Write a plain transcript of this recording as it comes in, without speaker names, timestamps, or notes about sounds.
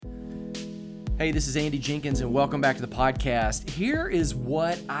Hey, this is Andy Jenkins, and welcome back to the podcast. Here is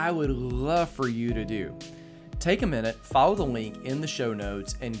what I would love for you to do. Take a minute, follow the link in the show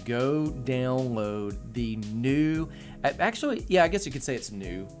notes, and go download the new, I guess you could say it's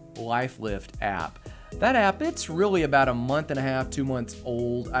new, LifeLift app. That app, it's really about a month and a half, 2 months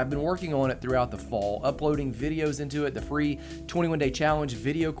old. I've been working on it throughout the fall, uploading videos into it. The free 21-day challenge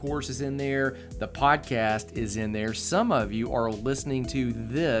video course is in there. The podcast is in there. Some of you are listening to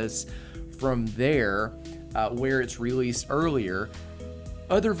this from there, where it's released earlier.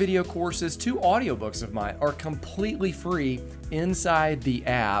 Other video courses, 2 audiobooks of mine are completely free inside the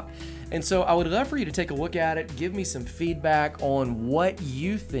app. And so I would love for you to take a look at it, give me some feedback on what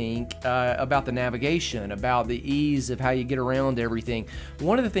you think about the navigation, about the ease of how you get around everything.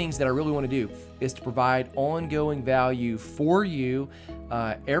 One of the things that I really want to do is to provide ongoing value for you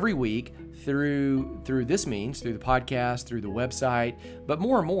every week through this means, through the podcast, through the website. But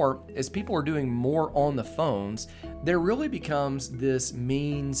more and more, as people are doing more on the phones, there really becomes this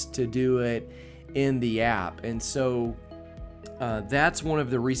means to do it in the app. And so that's one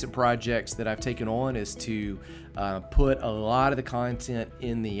of the recent projects that I've taken on, is to put a lot of the content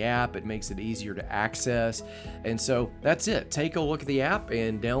in the app. It makes it easier to access. And so that's it. Take a look at the app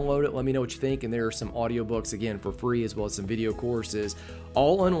and download it. Let me know what you think. And there are some audiobooks, again, for free, as well as some video courses,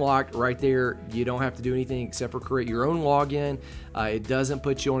 all unlocked right there. You don't have to do anything except for create your own login. It doesn't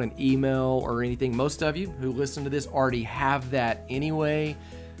put you on an email or anything. Most of you who listen to this already have that anyway.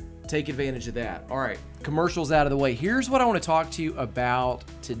 Take advantage of that. All right, commercials out of the way. Here's what I want to talk to you about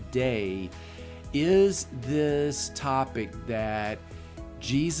today, is this topic that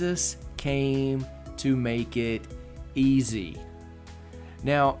Jesus came to make it easy.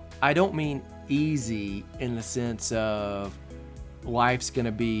 Now, I don't mean easy in the sense of life's going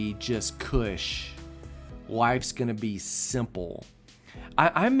to be just cush. Life's going to be simple.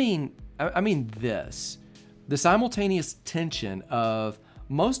 I mean this. The simultaneous tension of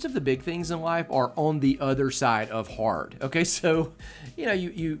most of the big things in life are on the other side of hard. Okay, so,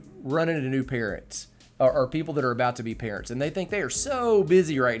 you run into new parents or people that are about to be parents, and they think they are so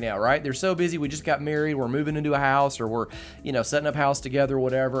busy right now, right? They're so busy. We just got married. We're moving into a house, or we're, setting up house together,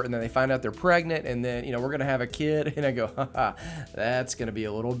 whatever. And then they find out they're pregnant, and then, we're going to have a kid. And I go, that's going to be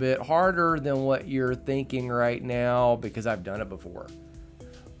a little bit harder than what you're thinking right now, because I've done it before.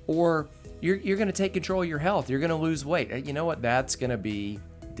 Or you're going to take control of your health. You're going to lose weight. You know what? That's going to be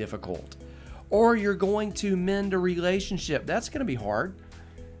difficult. Or you're going to mend a relationship. That's going to be hard.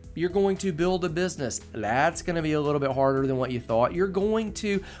 You're going to build a business. That's going to be a little bit harder than what you thought. You're going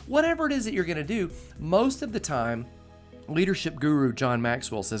to, whatever it is that you're going to do, most of the time, leadership guru John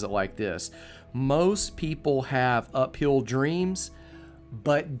Maxwell says it like this: most people have uphill dreams,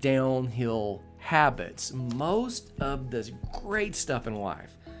 but downhill habits. Most of the great stuff in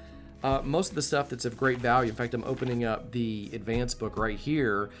life, most of the stuff that's of great value. In fact, I'm opening up the advanced book right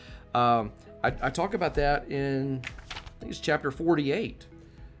here. I talk about that in, I think it's chapter 48.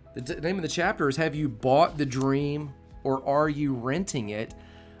 The name of the chapter is, Have You Bought the Dream, or Are You Renting It?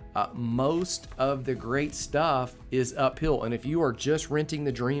 Most of the great stuff is uphill. And if you are just renting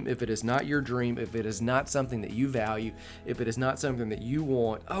the dream, if it is not your dream, if it is not something that you value, if it is not something that you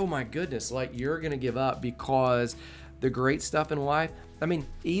want, oh my goodness, like, you're going to give up, because the great stuff in life, I mean,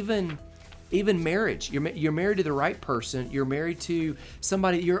 even marriage, you're married to the right person, you're married to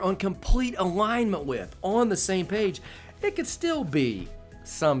somebody you're on complete alignment with, on the same page, it could still be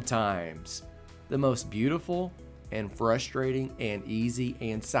sometimes the most beautiful and frustrating and easy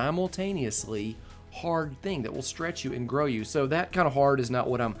and simultaneously hard thing that will stretch you and grow you. So that kind of hard is not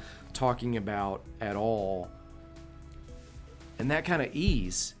what I'm talking about at all. And that kind of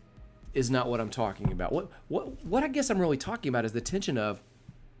ease is not what I'm talking about. What I guess I'm really talking about is the tension of,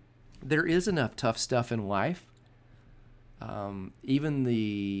 there is enough tough stuff in life. Even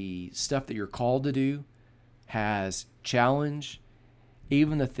the stuff that you're called to do has challenge.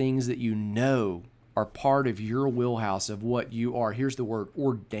 Even the things that are part of your wheelhouse of what you are, here's the word,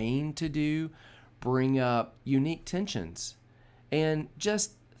 ordained to do, bring up unique tensions and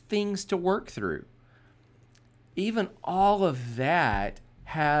just things to work through. Even all of that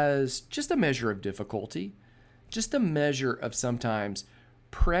has just a measure of difficulty, just a measure of sometimes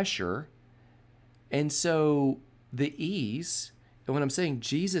pressure. And so the ease, and when I'm saying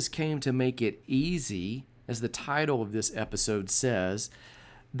Jesus came to make it easy, as the title of this episode says,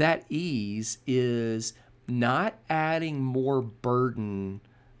 that ease is not adding more burden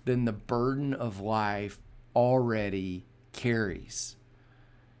than the burden of life already carries.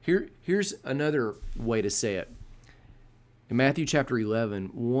 Here's another way to say it. In Matthew chapter 11,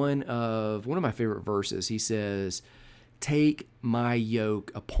 one of my favorite verses, he says, "Take my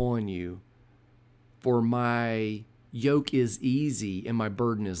yoke upon you, For my yoke is easy and my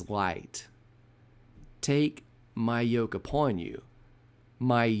burden is light. Take my yoke upon you.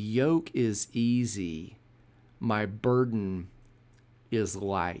 My yoke is easy. My burden is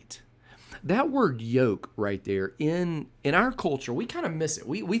light. That word yoke right there, in our culture, we kind of miss it.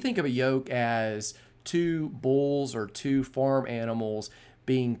 We think of a yoke as two bulls or two farm animals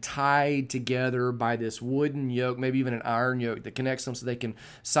being tied together by this wooden yoke, maybe even an iron yoke that connects them so they can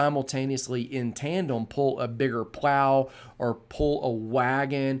simultaneously in tandem pull a bigger plow or pull a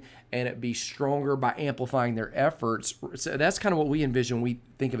wagon, and it be stronger by amplifying their efforts. So that's kind of what we envision when we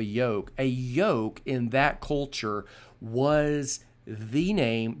think of a yoke. A yoke in that culture was the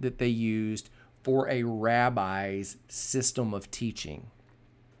name that they used for a rabbi's system of teaching.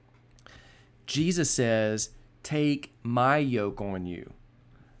 Jesus says, take my yoke on you.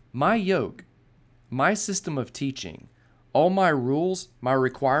 My yoke, my system of teaching, all my rules, my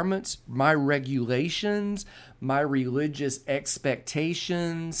requirements, my regulations, my religious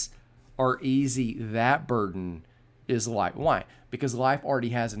expectations are easy. That burden is light. Why? Because life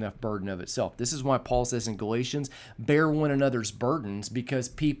already has enough burden of itself. This is why Paul says in Galatians, bear one another's burdens, because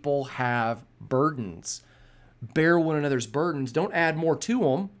people have burdens. Bear one another's burdens. Don't add more to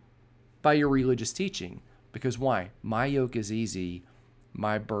them by your religious teaching. Because why? My yoke is easy.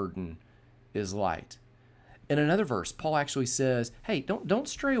 My burden is light. In another verse, Paul actually says, hey, don't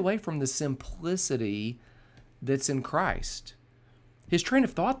stray away from the simplicity that's in Christ. His train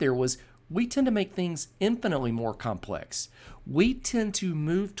of thought there was, we tend to make things infinitely more complex. We tend to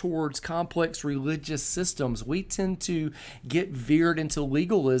move towards complex religious systems. We tend to get veered into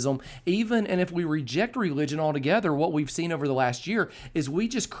legalism. And if we reject religion altogether, what we've seen over the last year is we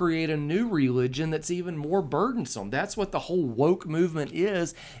just create a new religion that's even more burdensome. That's what the whole woke movement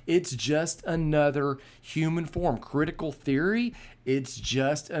is. It's just another human form. Critical theory, it's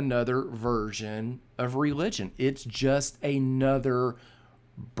just another version of religion. It's just another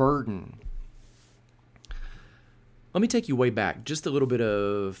burden. Let me take you way back, just a little bit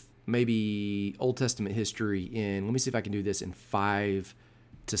of maybe Old Testament history let me see if I can do this in 5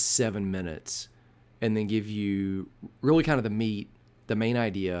 to 7 minutes, and then give you really kind of the main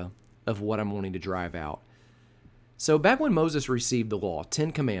idea of what I'm wanting to drive out. So back when Moses received the law,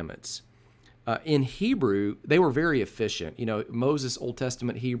 10 Commandments, in Hebrew, they were very efficient. Moses, Old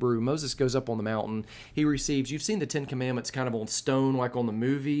Testament Hebrew, Moses goes up on the mountain. He receives, you've seen the 10 Commandments kind of on stone, like on the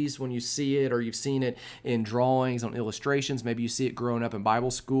movies when you see it, or you've seen it in drawings, on illustrations. Maybe you see it growing up in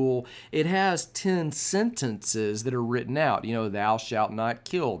Bible school. It has 10 sentences that are written out. Thou shalt not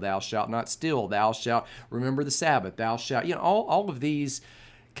kill, thou shalt not steal, thou shalt remember the Sabbath, thou shalt, all of these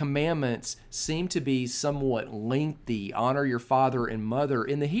commandments seem to be somewhat lengthy. Honor your father and mother.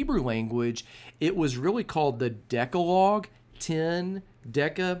 In the Hebrew language, it was really called the Decalogue. 10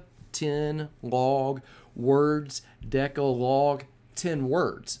 log words, Decalogue, 10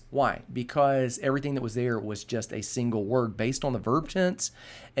 words. Why? Because everything that was there was just a single word based on the verb tense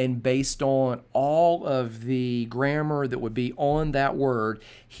and based on all of the grammar that would be on that word.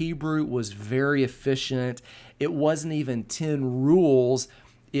 Hebrew was very efficient. It wasn't even 10 rules.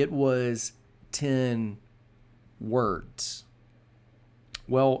 It was 10 words.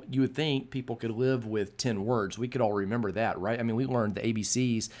 Well, you would think people could live with 10 words. We could all remember that, right? I mean, we learned the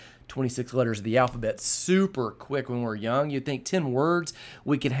ABCs, 26 letters of the alphabet, super quick when we were young. You'd think 10 words,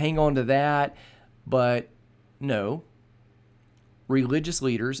 we could hang on to that. But no. Religious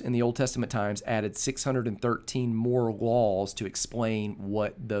leaders in the Old Testament times added 613 more laws to explain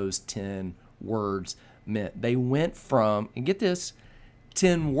what those 10 words meant. They went from, and get this,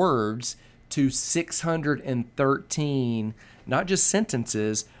 10 words to 613, not just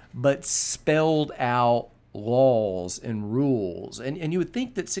sentences, but spelled out laws and rules. And you would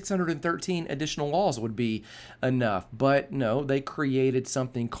think that 613 additional laws would be enough, but no, they created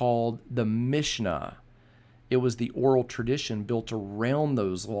something called the Mishnah. It was the oral tradition built around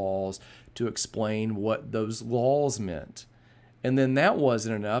those laws to explain what those laws meant. And then that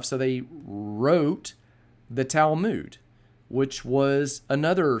wasn't enough, so they wrote the Talmud, which was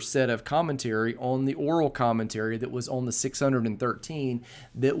another set of commentary on the oral commentary that was on the 613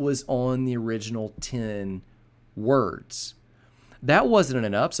 that was on the original 10 words. That wasn't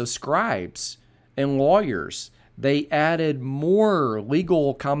enough, so scribes and lawyers, they added more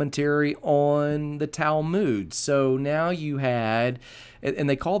legal commentary on the Talmud. So now you had, and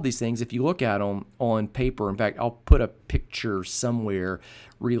they called these things, if you look at them on paper, in fact, I'll put a picture somewhere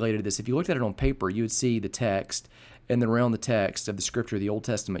related to this. If you looked at it on paper, you would see the text, and then around the text of the scripture of the Old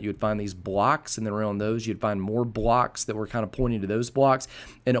Testament, you would find these blocks, and then around those, you'd find more blocks that were kind of pointing to those blocks.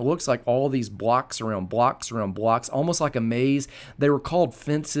 And it looks like all these blocks around blocks, almost like a maze. They were called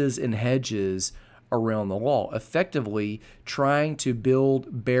fences and hedges around the law, effectively trying to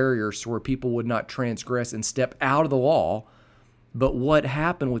build barriers to where people would not transgress and step out of the law. But what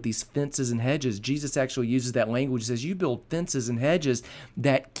happened with these fences and hedges, Jesus actually uses that language. He says, you build fences and hedges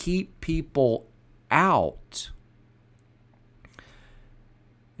that keep people out.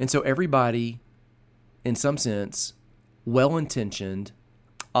 And so everybody, in some sense, well-intentioned,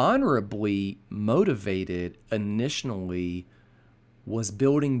 honorably motivated initially, was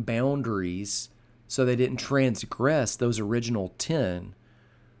building boundaries so they didn't transgress those original 10.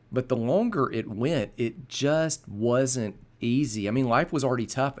 But the longer it went, it just wasn't easy. I mean, life was already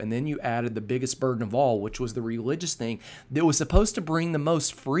tough, and then you added the biggest burden of all, which was the religious thing that was supposed to bring the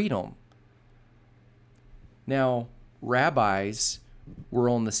most freedom. Now, rabbis were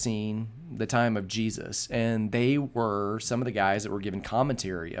on the scene the time of Jesus, and they were some of the guys that were giving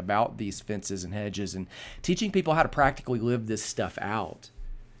commentary about these fences and hedges and teaching people how to practically live this stuff out.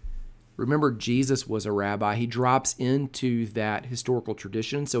 Remember, Jesus was a rabbi. He drops into that historical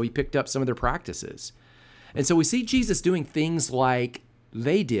tradition, so he picked up some of their practices. And so we see Jesus doing things like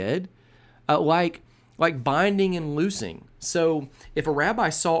they did, like binding and loosing. So if a rabbi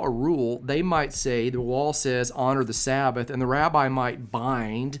saw a rule, they might say the law says honor the Sabbath, and the rabbi might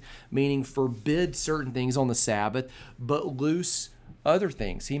bind, meaning forbid certain things on the Sabbath, but loose other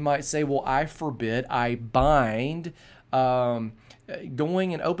things. He might say, well, I forbid, I bind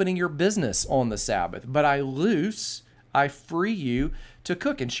going and opening your business on the Sabbath, but I loose, I free you to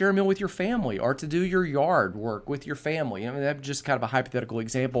cook and share a meal with your family or to do your yard work with your family. I mean, that's just kind of a hypothetical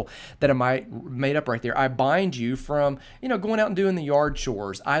example that I might made up right there. I bind you from, going out and doing the yard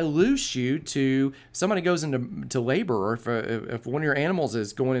chores. I loose you to, somebody goes into labor, or if one of your animals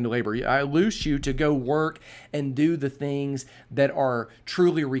is going into labor, I loose you to go work and do the things that are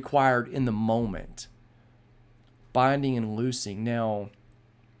truly required in the moment. Binding and loosing. Now,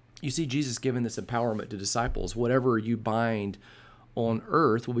 you see Jesus giving this empowerment to disciples. Whatever you bind on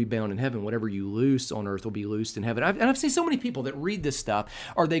earth will be bound in heaven. Whatever you loose on earth will be loosed in heaven. I've seen so many people that read this stuff,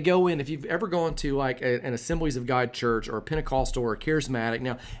 or they go in, if you've ever gone to like an Assemblies of God church or a Pentecostal or a charismatic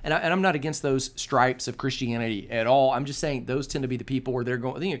now, and I'm not against those stripes of Christianity at all. I'm just saying those tend to be the people where they're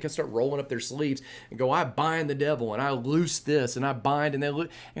going, they can start rolling up their sleeves and go, I bind the devil and I loose this and I bind, and they look.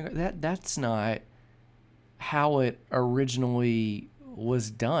 That's not how it originally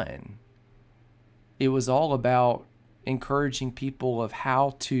was done. It was all about encouraging people of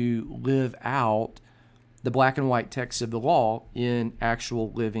how to live out the black and white text of the law in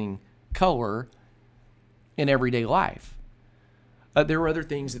actual living color in everyday life. There were other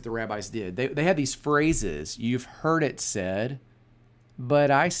things that the rabbis did. They had these phrases, you've heard it said,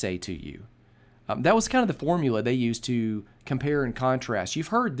 but I say to you. That was kind of the formula they used to compare and contrast. You've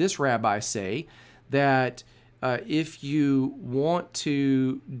heard this rabbi say that if you want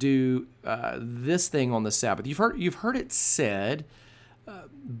to do this thing on the Sabbath, you've heard it said,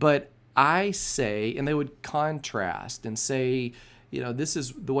 but I say, and they would contrast and say, this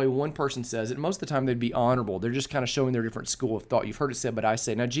is the way one person says it. Most of the time they'd be honorable. They're just kind of showing their different school of thought. You've heard it said, but I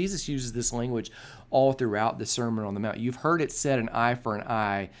say. Now, Jesus uses this language all throughout the Sermon on the Mount. You've heard it said, an eye for an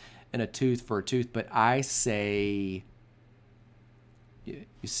eye and a tooth for a tooth, but I say, you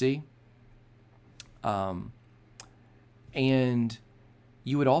see? And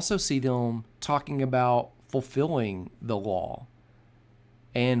you would also see them talking about fulfilling the law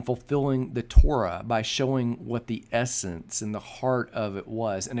and fulfilling the Torah by showing what the essence and the heart of it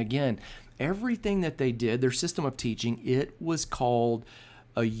was. And again, everything that they did, their system of teaching, it was called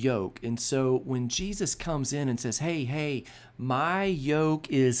a yoke. And so when Jesus comes in and says, hey, my yoke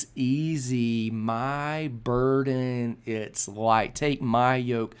is easy, my burden, it's light. Take my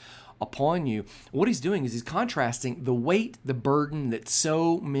yoke upon you. What he's doing is he's contrasting the weight, the burden that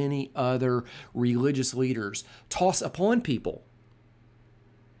so many other religious leaders toss upon people.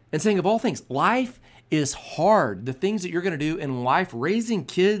 And saying, of all things, life is hard. The things that you're going to do in life, raising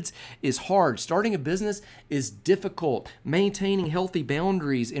kids is hard. Starting a business is difficult. Maintaining healthy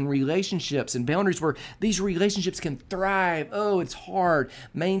boundaries in relationships and boundaries where these relationships can thrive. Oh, it's hard.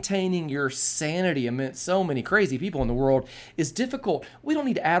 Maintaining your sanity amidst so many crazy people in the world is difficult. We don't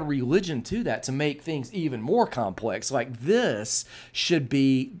need to add religion to that to make things even more complex. Like, this should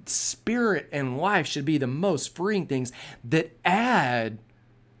be, spirit and life should be the most freeing things that add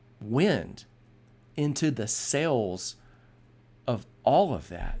wind into the sails of all of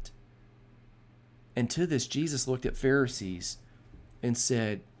that. And to this, Jesus looked at Pharisees and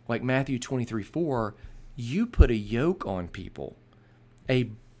said, like Matthew 23:4, you put a yoke on people, a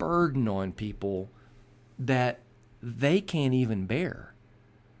burden on people that they can't even bear,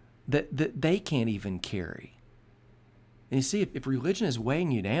 that they can't even carry. And you see, if religion is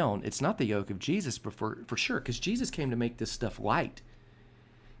weighing you down, it's not the yoke of Jesus, but for sure, because Jesus came to make this stuff light.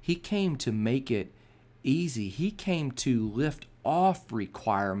 He came to make it easy. He came to lift off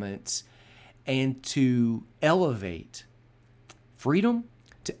requirements and to elevate freedom,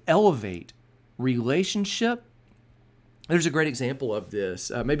 to elevate relationship. There's a great example of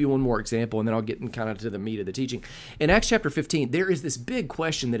this. Maybe one more example, and then I'll get in kind of to the meat of the teaching. In Acts chapter 15, there is this big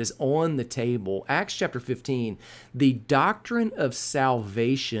question that is on the table. Acts chapter 15, the doctrine of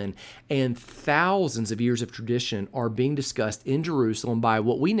salvation and thousands of years of tradition are being discussed in Jerusalem by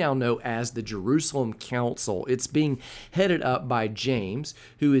what we now know as the Jerusalem Council. It's being headed up by James,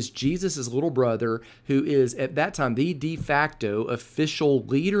 who is Jesus' little brother, who is at that time the de facto official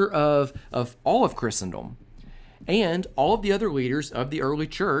leader of all of Christendom. And all of the other leaders of the early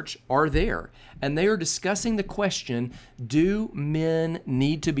church are there. And they are discussing the question, do men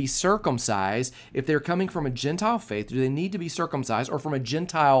need to be circumcised? If they're coming from a Gentile faith, do they need to be circumcised? Or from a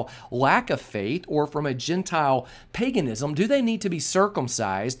Gentile lack of faith? Or from a Gentile paganism? Do they need to be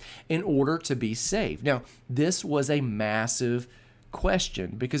circumcised in order to be saved? Now, this was a massive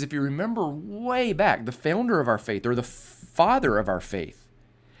question, because if you remember way back, the founder of our faith, or the father of our faith,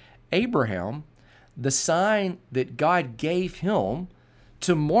 Abraham, the sign that God gave him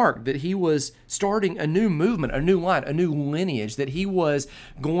to mark that he was starting a new movement, a new line, a new lineage, that he was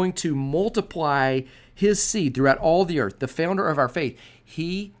going to multiply his seed throughout all the earth, the founder of our faith,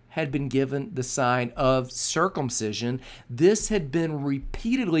 he had been given the sign of circumcision. This had been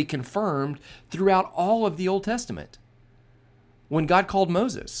repeatedly confirmed throughout all of the Old Testament. When God called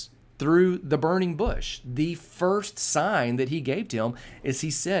Moses through the burning bush, the first sign that he gave to him is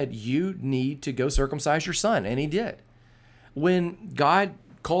he said, you need to go circumcise your son. And he did. When God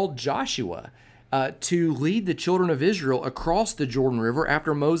called Joshua to lead the children of Israel across the Jordan River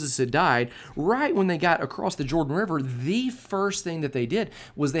after Moses had died, right when they got across the Jordan River, the first thing that they did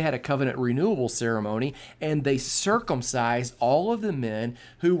was they had a covenant renewal ceremony, and they circumcised all of the men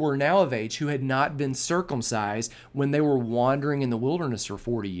who were now of age, who had not been circumcised when they were wandering in the wilderness for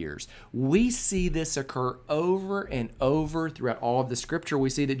 40 years. We see this occur over and over throughout all of the scripture. We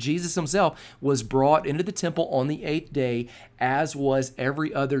see that Jesus himself was brought into the temple on the 8th day, as was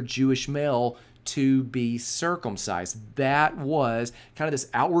every other Jewish male, to be circumcised. That was kind of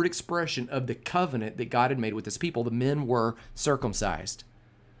this outward expression of the covenant that God had made with his people. The men were circumcised.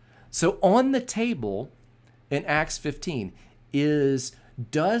 So on the table in Acts 15 is,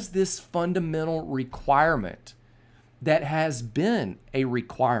 does this fundamental requirement that has been a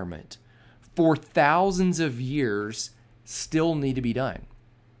requirement for thousands of years still need to be done?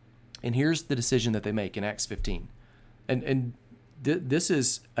 And here's the decision that they make in Acts 15. And this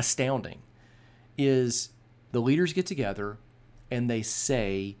is astounding. Is the leaders get together and they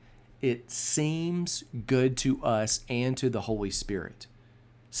say, it seems good to us and to the Holy Spirit.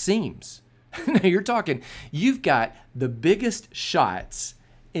 Seems. Now you're talking, you've got the biggest shots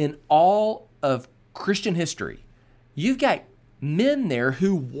in all of Christian history. You've got men there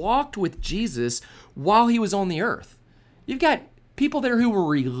who walked with Jesus while he was on the earth. You've got people there who were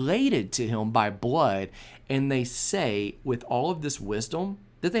related to him by blood, and they say, with all of this wisdom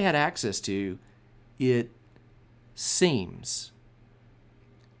that they had access to, it seems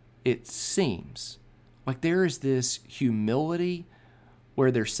like there is this humility where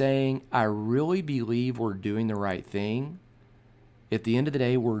they're saying, I really believe we're doing the right thing. At the end of the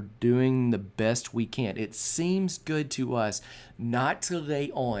day, we're doing the best we can. It seems good to us not to lay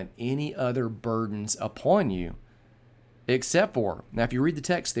on any other burdens upon you, except for, now if you read the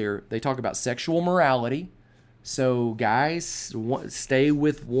text there, they talk about sexual morality. So guys, stay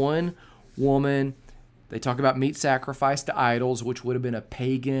with one woman. They talk about meat sacrifice to idols, which would have been a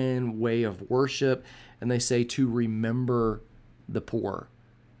pagan way of worship. And they say to remember the poor.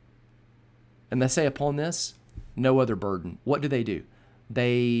 And they say upon this, no other burden. What do?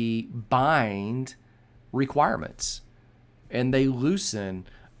 They bind requirements and they loosen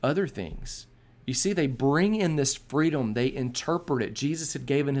other things. You see, they bring in this freedom. They interpret it. Jesus had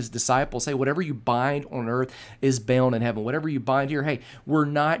given his disciples, hey, whatever you bind on earth is bound in heaven. Whatever you bind here, hey, we're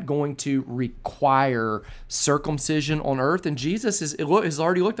not going to require circumcision on earth. And Jesus has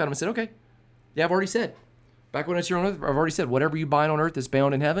already looked at him and said, okay, yeah, I've already said. Back when it's here on earth, I've already said, whatever you bind on earth is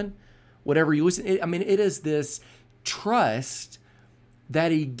bound in heaven. Whatever you loosen. It is this trust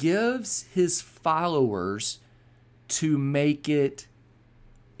that he gives his followers to make it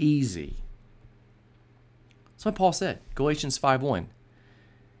easy. That's what Paul said, Galatians 5:1.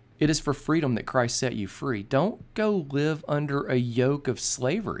 It is for freedom that Christ set you free. Don't go live under a yoke of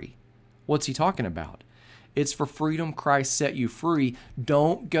slavery. What's he talking about? It's for freedom Christ set you free.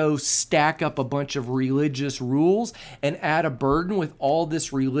 Don't go stack up a bunch of religious rules and add a burden with all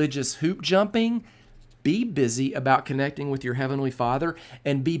this religious hoop jumping. Be busy about connecting with your Heavenly Father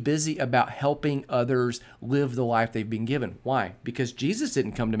and be busy about helping others live the life they've been given. Why? Because Jesus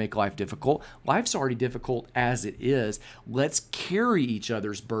didn't come to make life difficult. Life's already difficult as it is. Let's carry each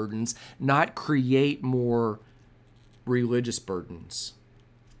other's burdens, not create more religious burdens.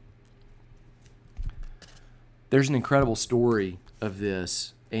 There's an incredible story of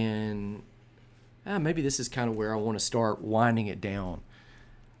this, and maybe this is kind of where I want to start winding it down.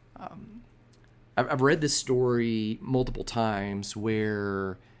 I've read this story multiple times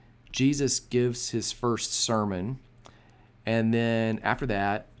where Jesus gives his first sermon, and then after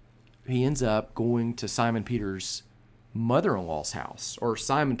that, he ends up going to Simon Peter's mother-in-law's house, or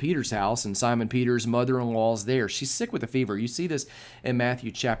Simon Peter's house, and Simon Peter's mother-in-law's there. She's sick with a fever. You see this in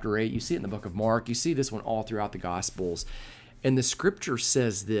Matthew chapter 8. You see it in the book of Mark. You see this one all throughout the Gospels. And the scripture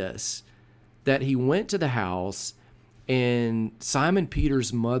says this, that he went to the house, and Simon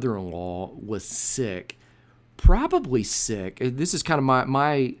Peter's mother-in-law was sick, probably sick. This is kind of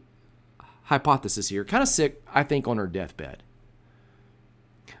my hypothesis here. Kind of sick, I think, on her deathbed.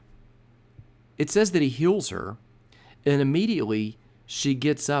 It says that he heals her, and immediately she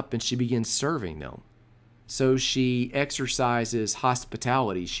gets up and she begins serving them. So she exercises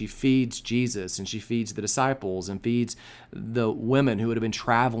hospitality. She feeds Jesus, and she feeds the disciples and feeds the women who would have been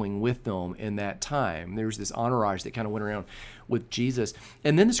traveling with them in that time. There's this entourage that kind of went around with Jesus.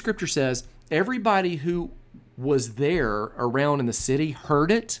 And then the scripture says everybody who was there around in the city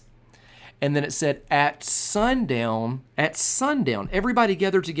heard it. And then it said at sundown, everybody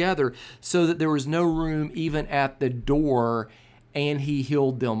gathered together so that there was no room even at the door, and he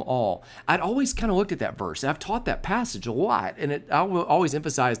healed them all. I'd always kind of looked at that verse. I've taught that passage a lot, and I will always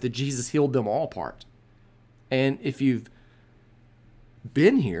emphasize the Jesus healed them all part. And if you've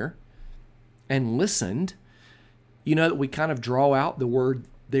been here and listened, you know that we kind of draw out the word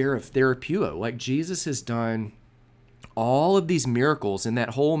there of therapeuo. Like Jesus has done all of these miracles in that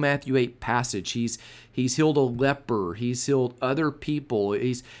whole Matthew 8 passage. He's healed a leper. He's healed other people.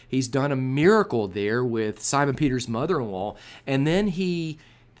 He's done a miracle there with Simon Peter's mother-in-law. And then he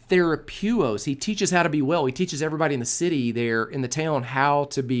therapeuos. He teaches how to be well. He teaches everybody in the city there, in the town, how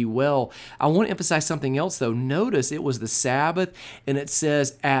to be well. I want to emphasize something else, though. Notice it was the Sabbath, and it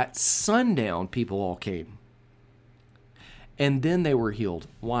says at sundown people all came. And then they were healed.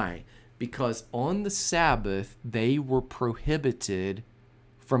 Why? Because on the Sabbath, they were prohibited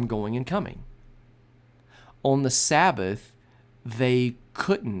from going and coming. On the Sabbath, they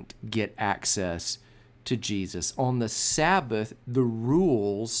couldn't get access to Jesus. On the Sabbath, the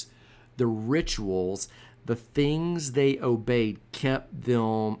rules, the rituals, the things they obeyed kept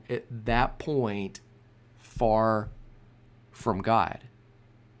them at that point far from God.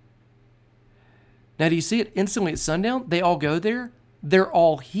 Now, do you see it instantly at sundown? They all go there. They're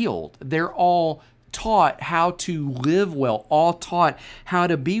all healed. They're all taught how to live well, all taught how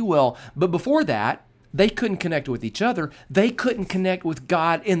to be well. But before that, they couldn't connect with each other. They couldn't connect with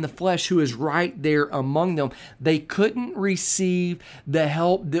God in the flesh, who is right there among them. They couldn't receive the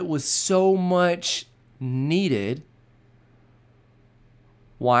help that was so much needed.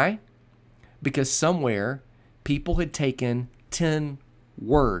 Why? Because somewhere people had taken 10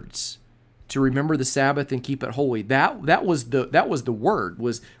 words to remember the Sabbath and keep it holy. That was the word,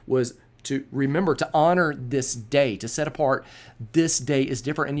 was to remember, to honor this day, to set apart this day is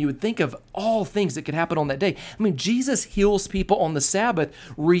different. And you would think of all things that could happen on that day. I mean, Jesus heals people on the Sabbath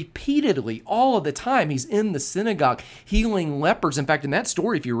repeatedly, all of the time. He's in the synagogue healing lepers. In fact, in that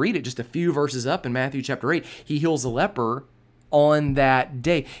story, if you read it just a few verses up in Matthew chapter 8, he heals a leper on that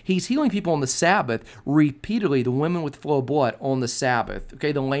day. He's healing people on the Sabbath repeatedly. The women with flow of blood on the Sabbath.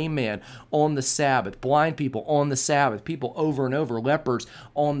 Okay, the lame man on the Sabbath. Blind people on the Sabbath. People over and over. Lepers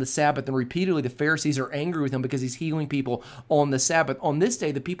on the Sabbath. And repeatedly the Pharisees are angry with him because he's healing people on the Sabbath. On this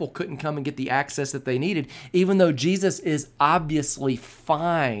day, the people couldn't come and get the access that they needed, even though Jesus is obviously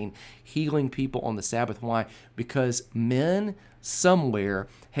fine healing people on the Sabbath. Why? Because men somewhere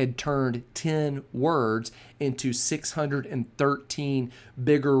had turned 10 words into 613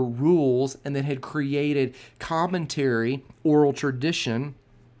 bigger rules, and then had created commentary, oral tradition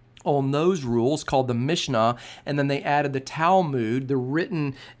on those rules called the Mishnah, and then they added the Talmud, the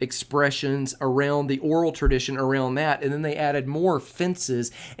written expressions around the oral tradition around that, and then they added more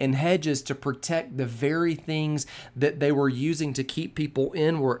fences and hedges to protect the very things that they were using to keep people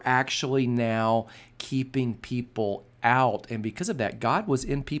in were actually now keeping people out. And because of that, God was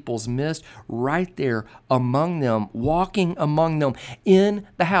in people's midst, right there among them, walking among them in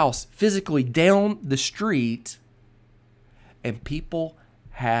the house, physically down the street. And people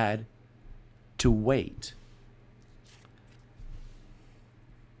had to wait.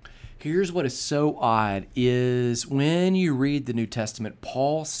 Here's what is so odd is when you read the New Testament,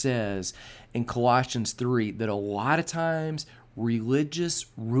 Paul says in Colossians 3 that a lot of times religious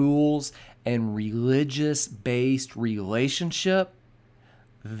rules and religious-based relationship,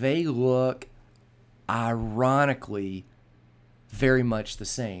 they look ironically very much the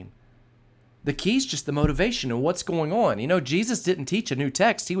same. The key is just the motivation and what's going on. You know, Jesus didn't teach a new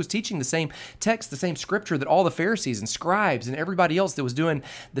text. He was teaching the same text, the same scripture that all the Pharisees and scribes and everybody else that was doing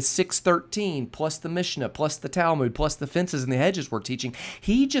the 613 plus the Mishnah plus the Talmud plus the fences and the hedges were teaching.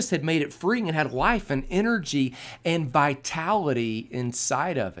 He just had made it free and had life and energy and vitality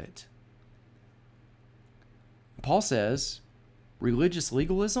inside of it. Paul says religious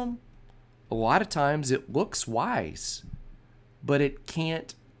legalism, a lot of times it looks wise, but it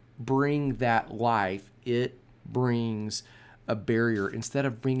can't bring that life. It brings a barrier. Instead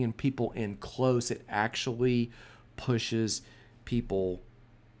of bringing people in close, it actually pushes people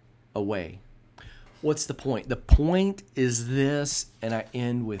away. What's the point? The point is this, and I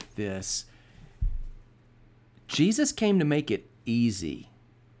end with this. Jesus came to make it easy.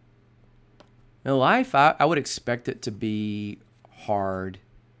 In life, I would expect it to be hard.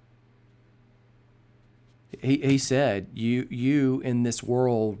 He said, you in this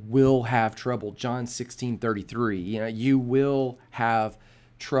world will have trouble. John 16:33. You will have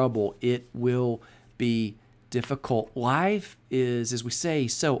trouble. It will be difficult. Life is, as we say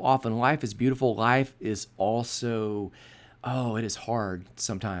so often, life is beautiful. Life is also, it is hard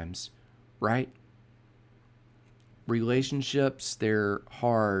sometimes, right? Relationships, they're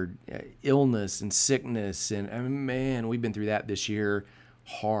hard. Illness and sickness, and man, we've been through that this year.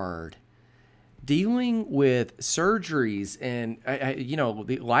 Hard. Dealing with surgeries and,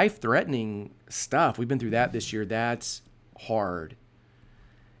 the life-threatening stuff. We've been through that this year. That's hard.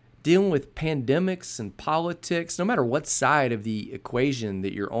 Dealing with pandemics and politics, no matter what side of the equation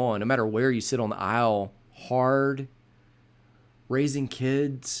that you're on, no matter where you sit on the aisle, hard. Raising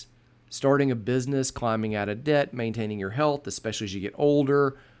kids, starting a business, climbing out of debt, maintaining your health, especially as you get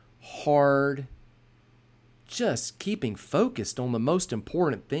older, hard. Just keeping focused on the most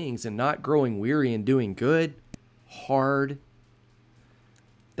important things and not growing weary and doing good, hard.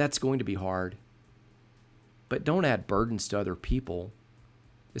 That's going to be hard. But don't add burdens to other people.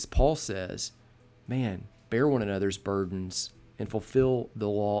 As Paul says, man, bear one another's burdens and fulfill the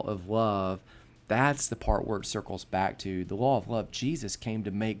law of love. That's the part where it circles back to the law of love. Jesus came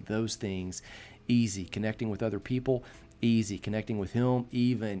to make those things easy. Connecting with other people, easy. Connecting with Him,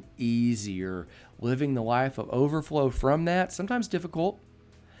 even easier. Living the life of overflow from that, sometimes difficult.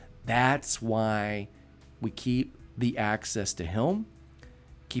 That's why we keep the access to Him,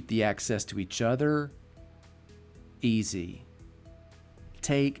 keep the access to each other easy.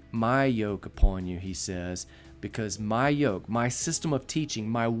 Take my yoke upon you, He says, because my yoke, my system of teaching,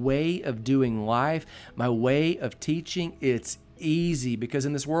 my way of doing life, my way of teaching, it's easy because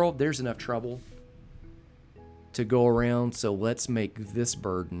in this world, there's enough trouble to go around. So let's make this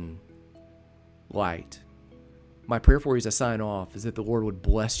burden light. My prayer for you as I sign off is that the Lord would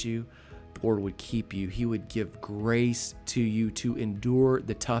bless you, the Lord would keep you, He would give grace to you to endure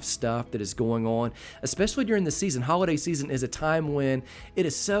the tough stuff that is going on, especially during the season. Holiday season is a time when it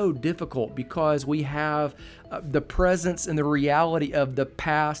is so difficult because we have the presence and the reality of the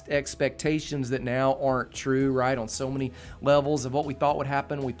past expectations that now aren't true, right? On so many levels of what we thought would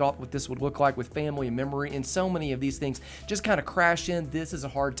happen, we thought what this would look like with family and memory, and so many of these things just kind of crash in. This is a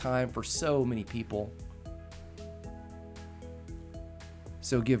hard time for so many people.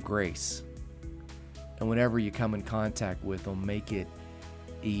 So give grace. And whenever you come in contact with them, make it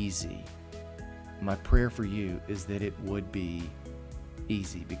easy. My prayer for you is that it would be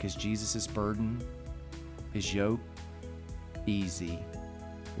easy because Jesus' burden, His yoke, easy,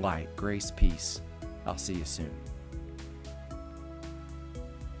 light, grace, peace. I'll see you soon.